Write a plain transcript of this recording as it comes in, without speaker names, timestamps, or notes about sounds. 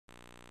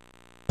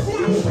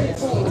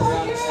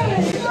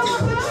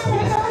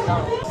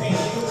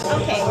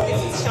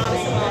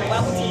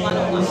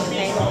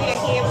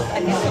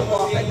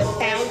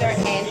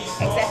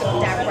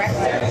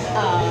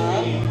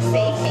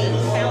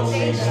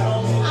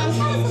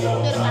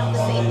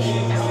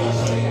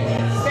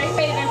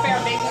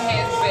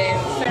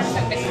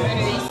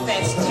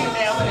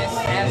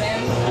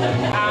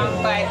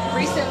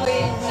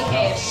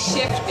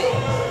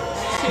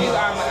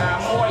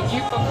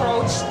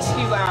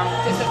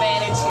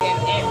disadvantaged and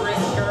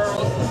at-risk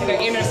girls in the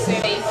inner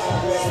city.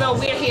 So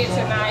we're here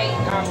tonight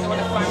doing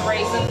a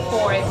fundraiser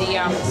for the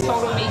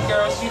Total Me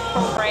Girls Youth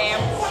Program,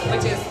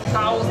 which is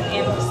housed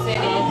in the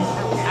city.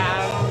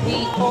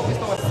 We focus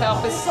on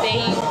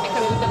self-esteem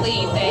because we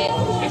believe that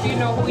if you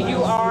know who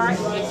you are,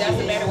 it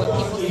doesn't matter what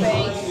people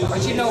say,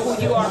 but you know who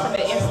you are from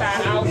the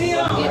inside out. It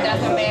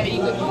doesn't matter.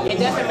 It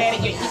doesn't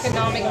matter your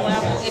economic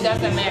level. It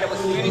doesn't matter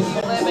what community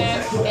you live in.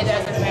 It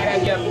doesn't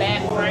matter your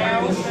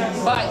background,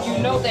 but you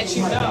know that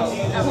you know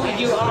who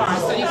you are,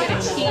 so you can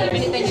achieve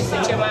anything you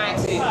set your mind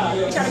to.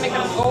 We try to make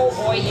them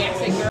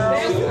goal-oriented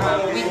girls.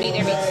 We meet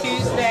every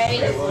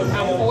Tuesday,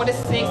 4 to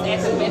 6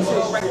 at the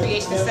Mental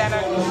Recreation Center,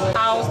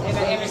 housed in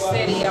the inner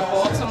city of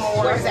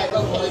Baltimore. Where is that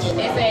located?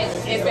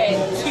 It's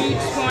at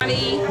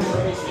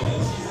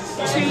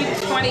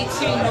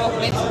 222 North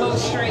Winslow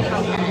Street.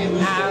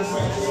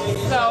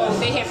 So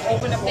they have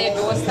opened up their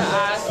doors to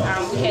us.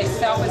 We have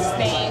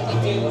self-esteem. We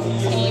do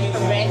teen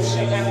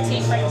prevention,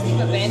 teen pregnancy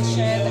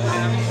prevention,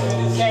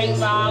 gang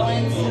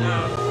violence,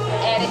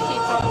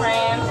 etiquette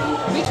program.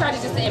 We try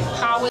to just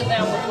empower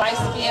them with life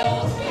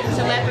skills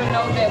to let them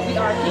know that we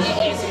are here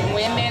as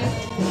women,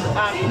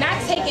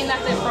 not taking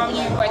nothing from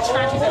you, but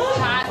trying to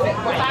deposit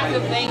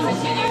positive things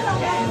into you.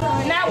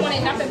 Not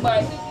wanting nothing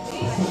but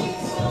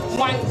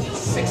want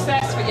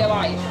success for your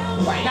life.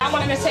 Not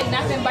wanting to take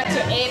nothing but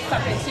to add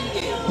something to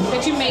you,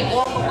 that you may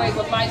walk away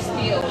with life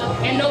skills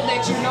and know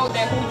that you know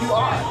that who you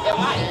are in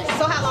life.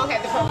 So how long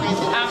has the program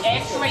been?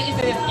 Actually, it's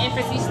in its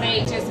infancy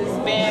stages. It's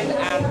been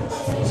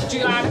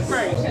July the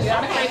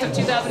 1st of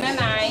 2009,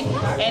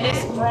 and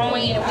it's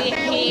growing, and we're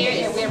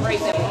here, and we're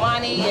raising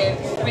money, and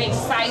we're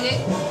excited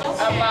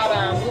about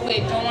what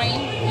we're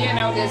doing, you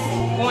know, just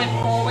going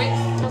forward.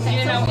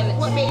 Okay, you know, so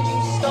what made you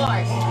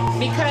start?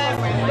 Because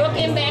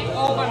looking back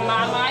over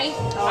my life,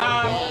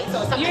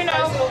 you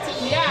know,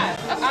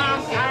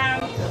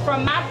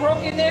 from my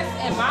brokenness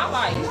in my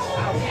life,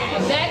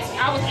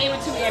 I was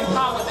able to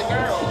empower the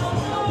girls,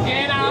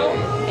 you know,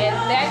 and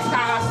that's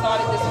how I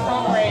started this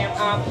program.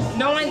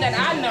 Knowing that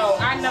I know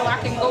I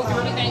can go through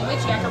everything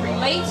with you, I can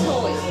relate to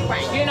it,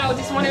 you know,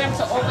 just wanted them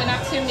to open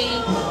up to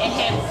me and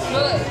have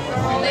good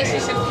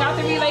relationships,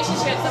 healthy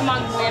relationships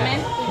among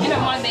women and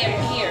among their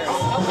peers.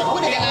 Okay,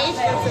 what are the age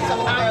groups of some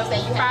of the girls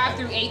that you have?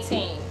 5 through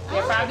 18.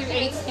 Yeah, 5 through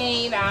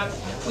 18.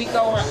 We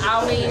go on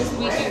outings,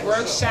 we do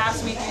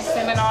workshops, we do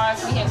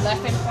seminars, we have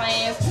lesson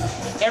plans.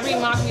 Every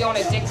month we on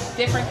a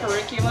different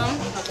curriculum.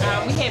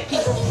 We have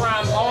people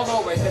from all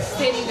over, the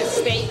city, the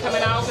state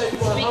coming out,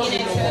 speaking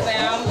into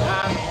them.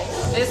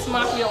 This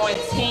month we're on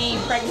teen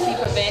pregnancy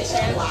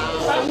prevention.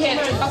 We had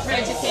health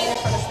educators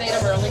from the state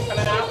of Maryland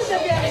coming out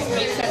and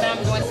speaking to them,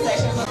 doing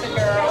sessions with the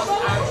girls.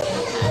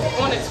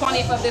 On the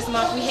 20th of this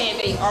month, we have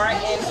a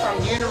RN from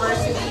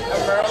University of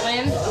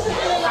Maryland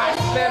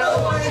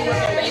Hospital. She was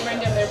in labor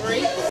and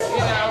delivery.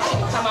 You know, she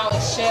can come out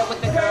and share with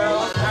the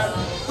girls.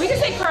 We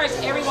just encourage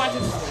everyone to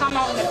come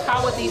out and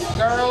empower these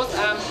girls.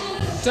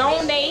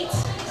 Donate,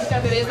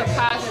 because it is a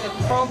positive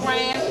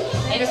program,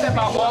 and it's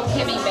about all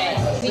giving back.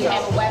 Do you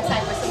have a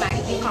website where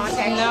somebody can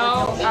contact you?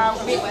 No,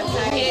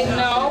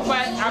 no,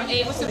 but I'm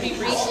able to be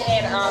reached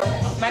at,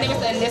 my name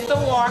is Anissa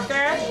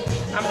Walker.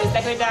 I'm the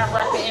Executive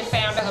Director and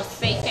Founder of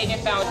Safe Haven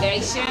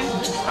Foundation.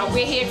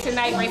 We're here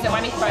tonight raising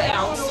money for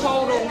our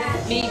Total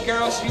Me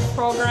Girls Youth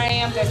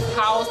Program that's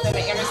housed in the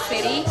inner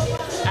city.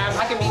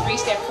 I can be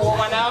reached at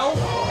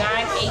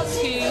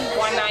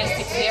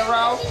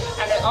 410-982-1960.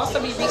 I can also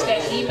be reached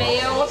at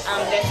email,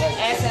 that's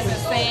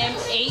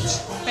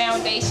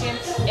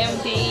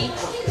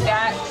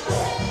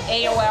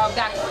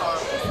ssmhfoundationmd.aol.com.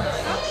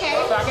 Okay.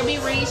 So I can be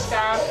reached.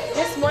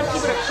 Just want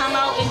people to come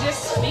out and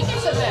just speak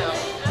to them.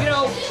 You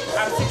know,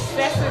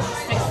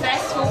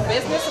 successful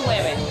business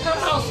women. Come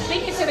out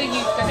speaking to the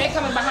youth because they're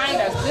coming behind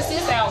us. This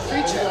is our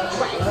future,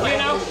 you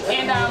know.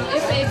 And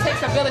it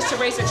takes a village to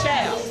raise a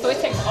child. So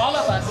it takes all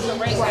of us to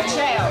raise a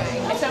child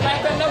and to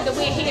let them know that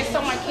we're here.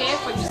 Someone cares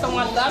for you.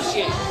 Someone loves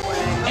you,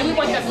 and we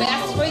want the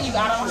best for you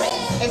out of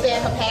life. Is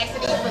there a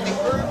capacity for the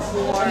group?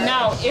 Or?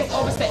 No, it's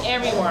open to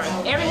everyone.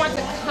 Everyone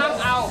to come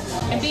out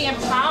and be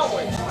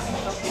empowered.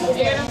 Is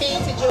there a fee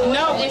to join?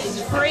 No, it's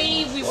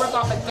free. We work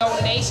off of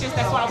donations.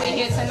 That's why we're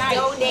here tonight,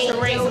 to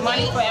raise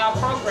money for our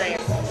program.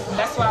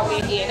 That's why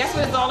we're here. That's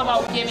what it's all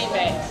about, giving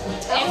back.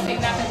 Asking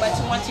nothing but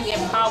to want to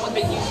empower the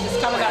youth that's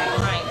coming up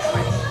behind.